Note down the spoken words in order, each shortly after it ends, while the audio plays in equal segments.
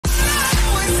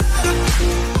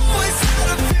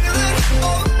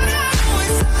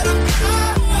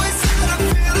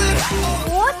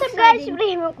What's up, guys?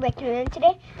 Welcome back to me.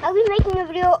 Today I'll be making a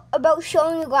video about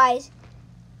showing you guys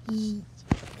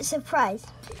surprise.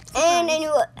 And the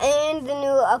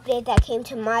new update that came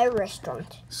to my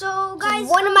restaurant. So guys,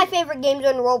 one of my favorite games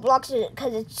on Roblox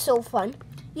because it's so fun.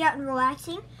 Yeah, and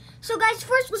relaxing. So guys,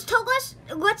 first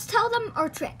let's tell them our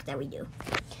trick that we do.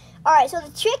 All right, so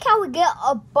the trick how we get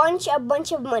a bunch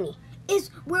of money is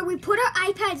where we put our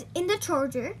iPads in the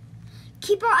charger,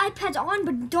 keep our iPads on,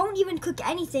 but don't even cook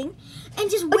anything, and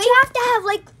just wait. But you have to have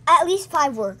like at least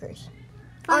 5 workers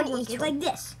on each one. Like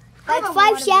this. Like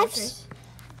 5 chefs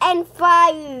and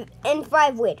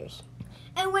 5 waiters.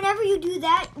 And whenever you do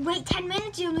that, wait 10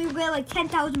 minutes, you'll get like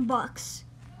 10,000 bucks.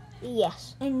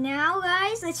 Yes. And now,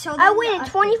 guys, let's show them. I waited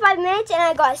 25 minutes and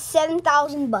I got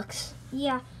 7,000 bucks.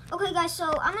 Yeah. Okay, guys. So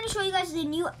I'm gonna show you guys the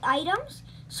new items.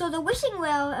 So the wishing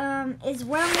well is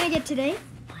what I'm gonna get today.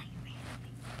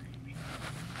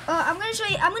 I'm gonna show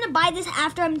you. I'm gonna buy this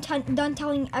after I'm done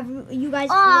telling you guys.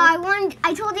 Oh,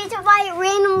 I told you to buy it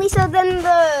randomly, so then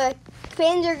the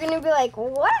fans are gonna be like,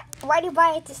 "What? Why do you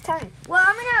buy it this time?" Well,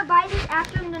 I'm gonna buy this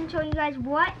after I'm done showing you guys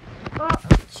what.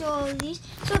 Show these.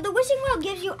 So the wishing well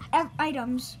gives you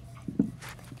items.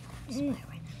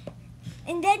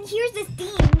 And then here's the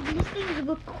theme. These things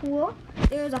look cool.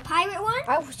 There's a pirate one.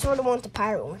 I sort of want the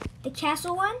pirate one. The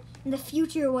castle one. And the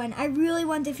future one. I really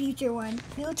want the future one.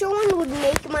 Future one would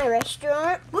make my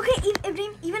restaurant. Look at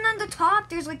even on the top.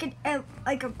 There's like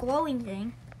a glowing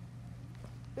thing.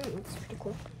 That's pretty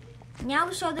cool. Now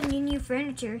we'll show them the new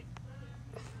furniture.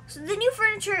 So the new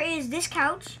furniture is this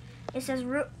couch. It says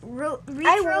retro.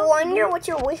 I wonder what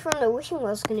your wish from the wishing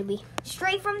well is gonna be.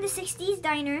 Straight from the 60s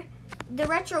diner, the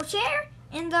retro chair,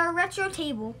 and the retro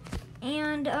table.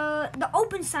 And the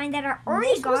open sign that I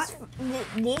already got.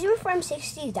 These were from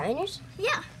 60s diners?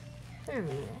 Yeah.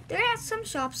 They're at some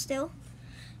shops still.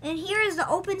 And here is the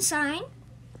open sign.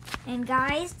 And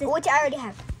guys, which I already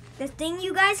have. The thing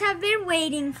you guys have been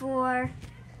waiting for.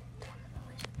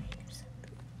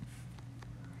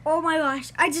 Oh my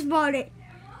gosh, I just bought it.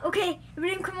 Okay,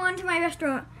 everybody come on to my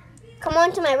restaurant. Come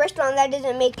on to my restaurant, that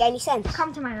doesn't make any sense.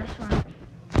 Come to my restaurant.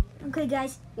 Okay,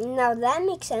 guys. Now that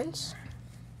makes sense.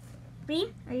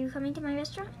 Bream, are you coming to my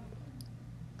restaurant?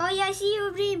 Oh yeah, I see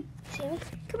you, Bream. See me?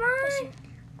 Come on.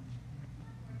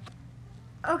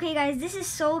 Okay, guys, this is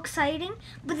so exciting.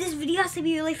 But this video has to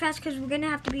be really fast because we're going to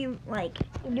have to be, like...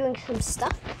 doing some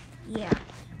stuff? Yeah.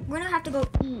 We're going to have to go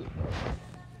eat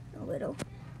a little.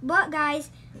 But, guys,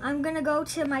 I'm going to go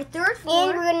to my 3rd floor.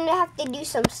 And we're going to have to do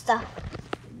some stuff.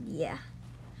 Yeah.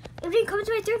 Bream, come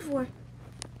to my 3rd floor.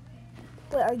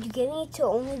 Wait, are you giving it to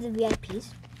only the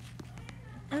VIPs?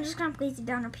 I'm just going to place it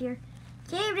down up here.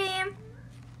 Okay, Bream.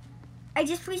 I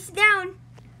just placed it down.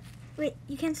 Wait,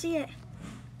 you can't see it.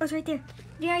 Oh, it's right there.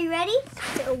 Yeah, are you ready?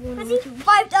 I see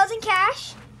 5,000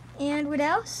 cash. And what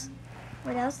else?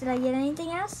 What else? Did I get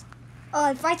anything else?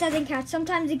 Oh, 5,000 cash.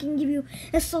 Sometimes it can give you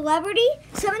a celebrity,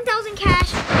 7,000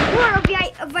 cash, or a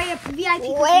VIP.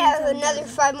 Wait another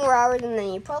 5 more hours and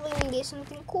then you're probably going to get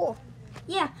something cool.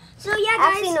 Yeah. So, yeah,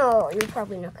 guys. Actually, no. You're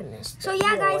probably not going to. So,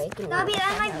 yeah, guys. That'll be the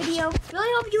end of my video.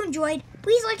 Really hope you enjoyed.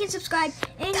 Please like and subscribe.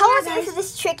 And tell us if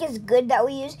this trick is good that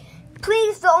we use.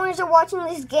 Please, if the owners are watching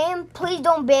this game, please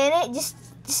don't ban it.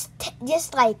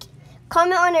 Just like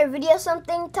comment on our video or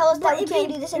something. Tell us that we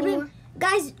can't do this anymore.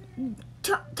 Guys,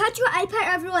 touch your iPad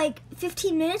every like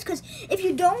 15 minutes. Because if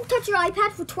you don't touch your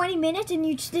iPad for 20 minutes and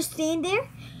you just stand there,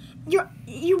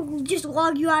 you just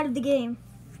log you out of the game.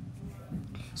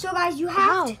 So guys, you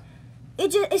have to.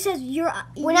 It says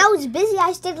when I was busy,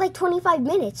 I stayed like 25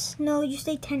 minutes. No, you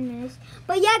stayed 10 minutes.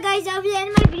 But yeah, guys, that'll be the end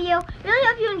of my video. Really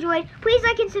hope you enjoyed. Please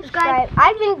like and subscribe.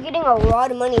 I've been getting a lot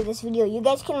of money in this video. You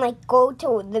guys can like go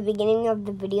to the beginning of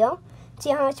the video, see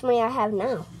how much money I have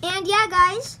now. And yeah,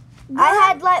 guys, I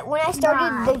had like when I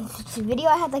started this video,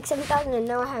 I had like 7,000, and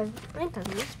now I have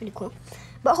 9,000. That's pretty cool.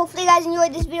 But hopefully you guys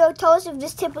enjoyed this video. Tell us if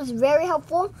this tip was very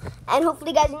helpful. And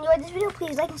hopefully you guys enjoyed this video.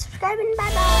 Please like and subscribe, and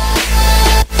bye-bye.